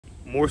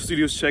More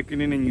studios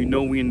checking in, and you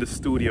know we in the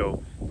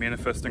studio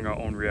manifesting our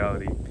own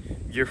reality.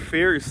 Your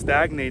fear is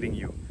stagnating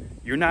you.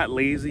 You're not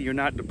lazy, you're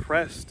not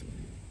depressed.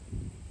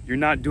 You're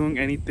not doing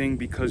anything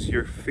because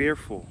you're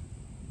fearful.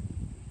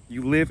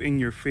 You live in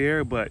your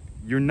fear, but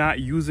you're not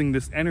using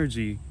this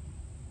energy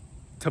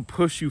to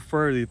push you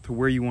further to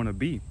where you want to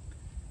be.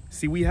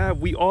 See, we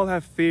all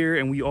have fear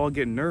and we all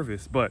get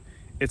nervous, but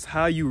it's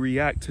how you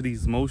react to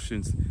these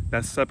emotions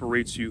that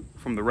separates you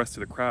from the rest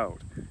of the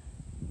crowd.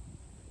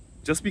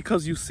 Just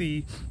because you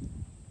see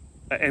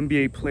an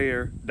NBA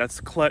player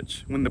that's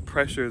clutch when the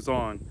pressure is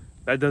on,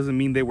 that doesn't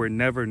mean they were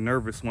never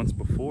nervous once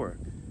before.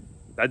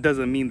 That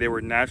doesn't mean they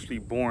were naturally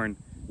born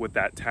with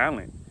that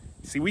talent.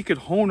 See, we could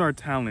hone our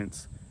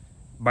talents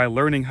by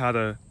learning how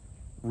to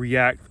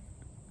react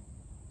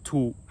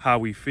to how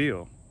we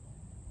feel.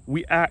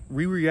 We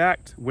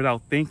react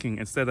without thinking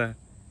instead of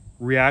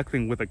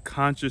reacting with a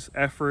conscious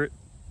effort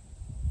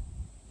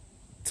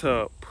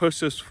to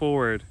push us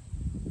forward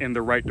in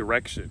the right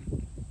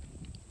direction.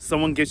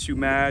 Someone gets you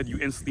mad, you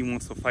instantly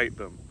want to fight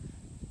them.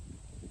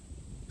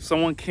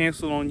 Someone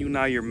canceled on you,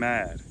 now you're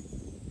mad.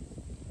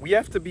 We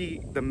have to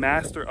be the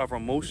master of our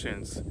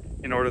emotions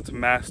in order to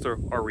master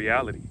our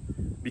reality.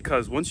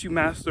 Because once you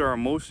master our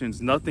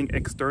emotions, nothing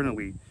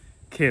externally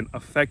can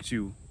affect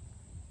you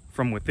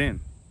from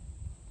within.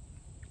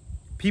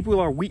 People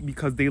are weak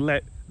because they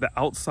let the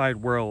outside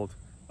world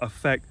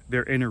affect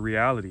their inner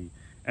reality,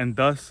 and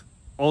thus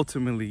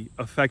ultimately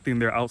affecting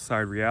their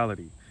outside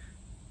reality.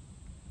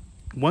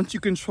 Once you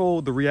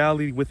control the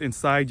reality within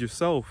inside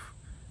yourself,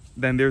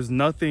 then there's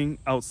nothing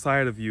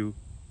outside of you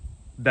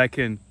that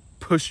can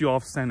push you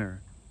off center,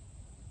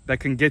 that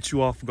can get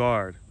you off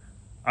guard.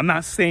 I'm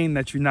not saying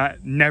that you're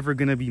never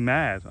gonna be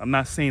mad. I'm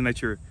not saying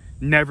that you're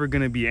never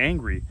gonna be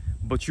angry,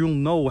 but you'll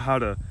know how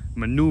to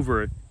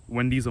maneuver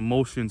when these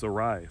emotions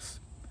arise.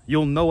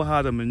 You'll know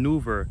how to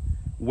maneuver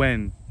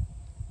when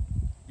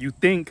you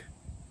think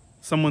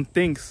someone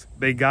thinks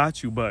they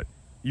got you, but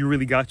you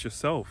really got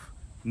yourself.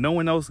 No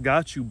one else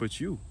got you but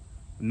you.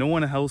 No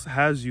one else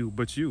has you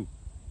but you.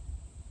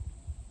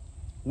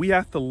 We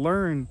have to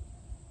learn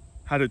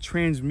how to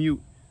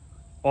transmute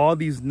all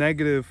these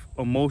negative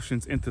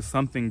emotions into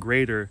something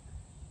greater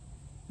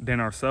than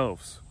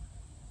ourselves.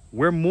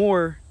 We're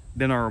more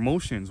than our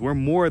emotions. We're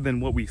more than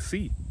what we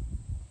see.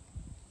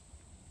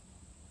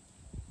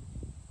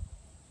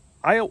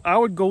 I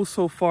would go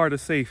so far to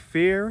say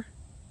fear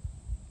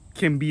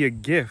can be a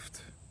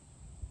gift.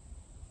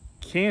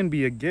 Can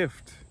be a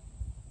gift.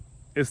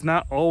 It's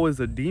not always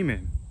a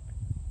demon.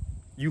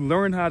 You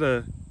learn how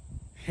to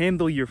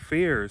handle your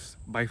fears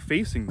by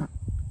facing them.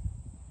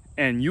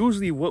 And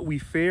usually what we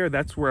fear,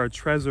 that's where our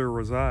treasure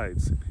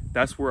resides.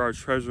 That's where our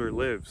treasure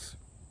lives.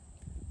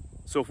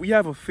 So if we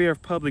have a fear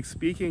of public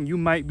speaking, you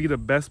might be the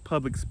best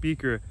public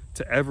speaker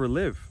to ever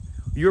live.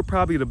 You're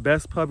probably the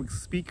best public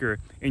speaker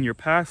in your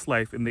past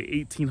life in the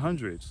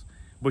 1800s,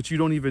 but you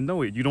don't even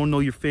know it. You don't know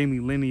your family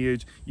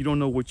lineage. You don't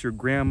know what your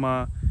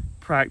grandma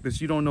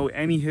practiced. You don't know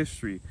any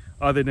history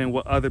other than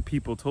what other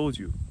people told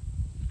you.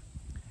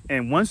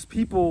 And once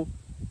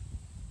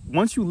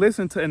you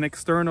listen to an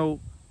external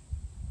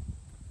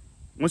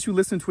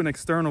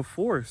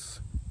force,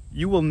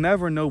 you will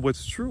never know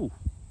what's true.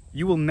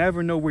 You will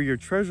never know where your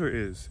treasure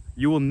is.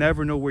 You will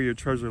never know where your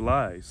treasure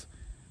lies.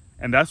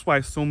 And that's why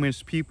so many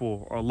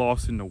people are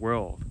lost in the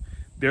world.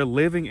 They're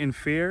living in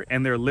fear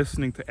and they're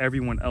listening to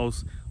everyone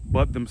else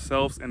but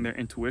themselves and their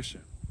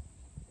intuition.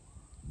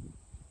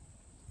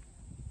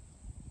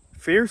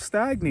 Fear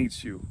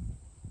stagnates you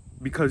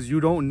because you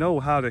don't know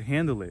how to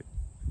handle it.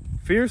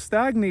 Fear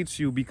stagnates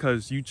you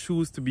because you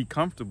choose to be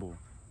comfortable.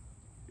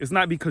 It's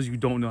not because you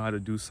don't know how to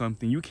do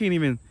something. You can't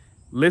even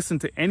listen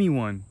to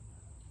anyone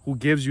who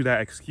gives you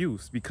that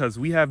excuse because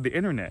we have the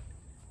internet.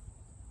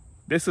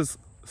 This is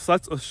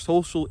such a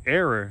social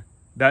error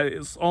that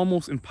it's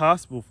almost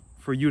impossible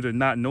for you to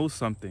not know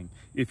something.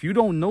 If you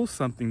don't know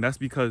something, that's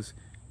because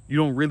you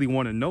don't really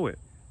want to know it.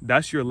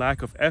 That's your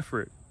lack of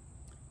effort,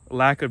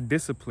 lack of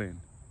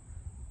discipline.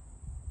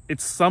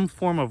 It's some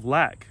form of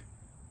lack.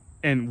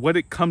 And what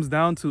it comes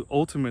down to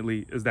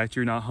ultimately is that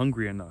you're not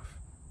hungry enough.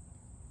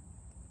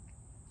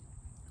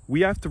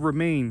 We have to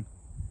remain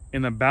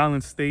in a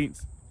balanced state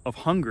of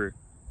hunger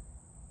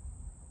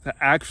to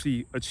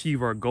actually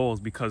achieve our goals.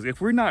 Because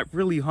if we're not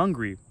really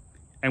hungry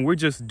and we're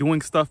just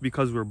doing stuff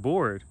because we're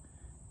bored,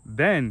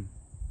 then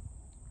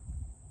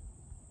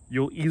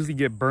you'll easily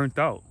get burnt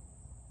out.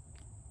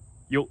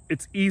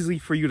 It's easy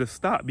for you to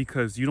stop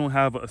because you don't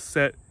have a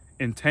set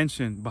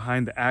intention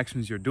behind the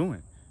actions you're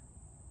doing.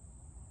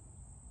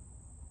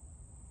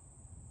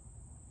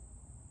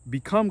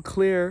 Become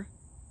clear,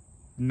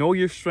 know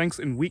your strengths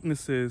and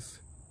weaknesses,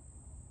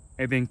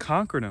 and then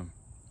conquer them.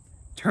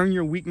 Turn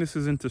your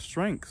weaknesses into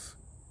strengths.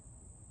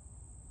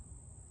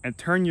 And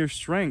turn your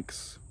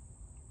strengths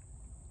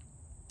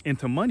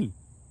into money.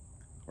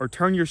 Or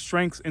turn your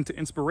strengths into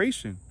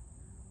inspiration.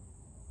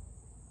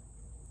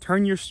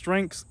 Turn your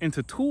strengths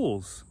into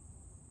tools.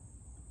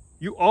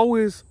 You're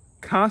always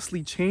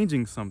constantly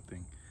changing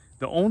something.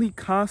 The only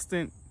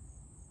constant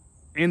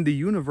in the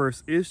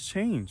universe is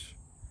change.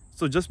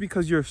 So just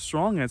because you're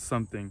strong at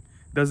something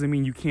doesn't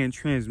mean you can't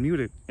transmute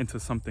it into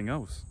something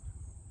else.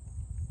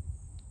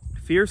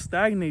 Fear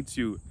stagnates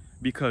you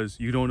because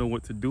you don't know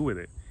what to do with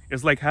it.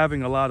 It's like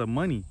having a lot of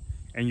money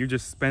and you're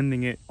just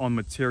spending it on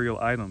material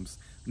items,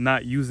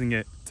 not using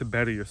it to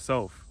better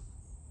yourself.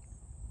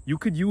 You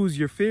could use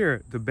your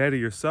fear to better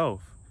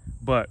yourself,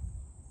 but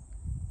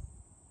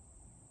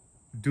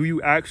do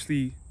you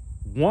actually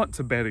want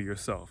to better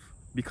yourself?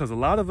 Because a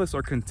lot of us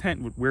are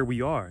content with where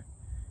we are.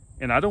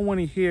 And I don't want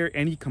to hear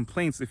any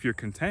complaints if you're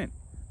content,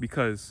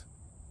 because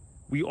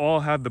we all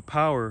have the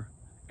power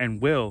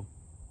and will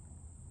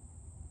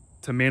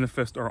to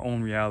manifest our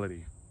own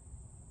reality.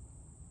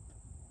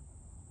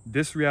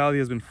 This reality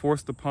has been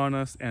forced upon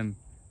us and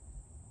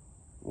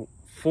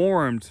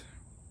formed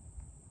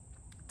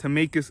to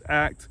make us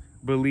act,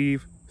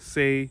 believe,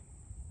 say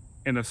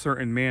in a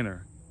certain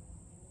manner.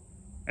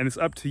 And it's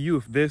up to you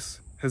if this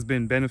has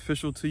been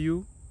beneficial to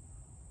you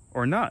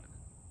or not.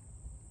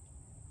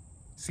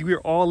 See, we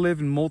all live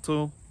in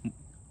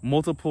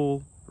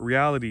multiple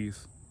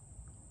realities,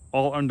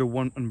 all under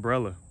one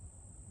umbrella.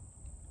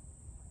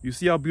 You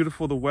see how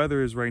beautiful the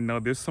weather is right now.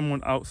 There's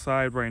someone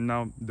outside right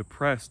now,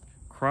 depressed,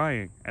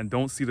 crying, and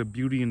don't see the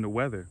beauty in the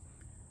weather.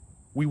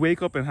 We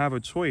wake up and have a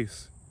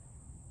choice.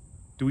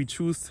 Do we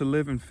choose to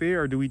live in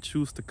fear, or do we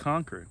choose to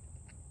conquer?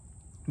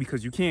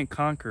 Because you can't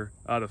conquer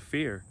out of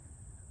fear.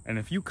 And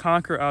if you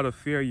conquer out of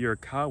fear, you're a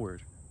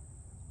coward.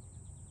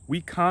 We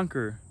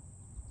conquer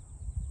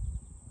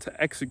to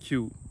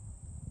execute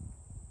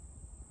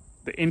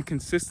the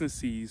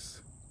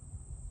inconsistencies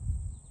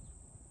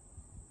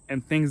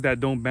and things that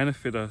don't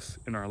benefit us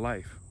in our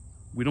life.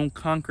 We don't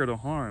conquer to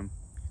harm.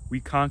 We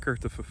conquer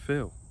to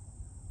fulfill.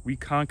 We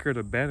conquer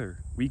to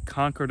better. We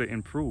conquer to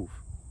improve.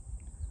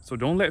 So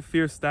don't let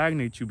fear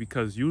stagnate you,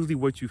 because usually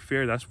what you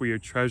fear, that's where your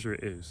treasure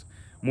is.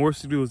 More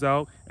Studios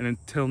out, and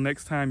until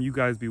next time, you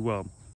guys be well.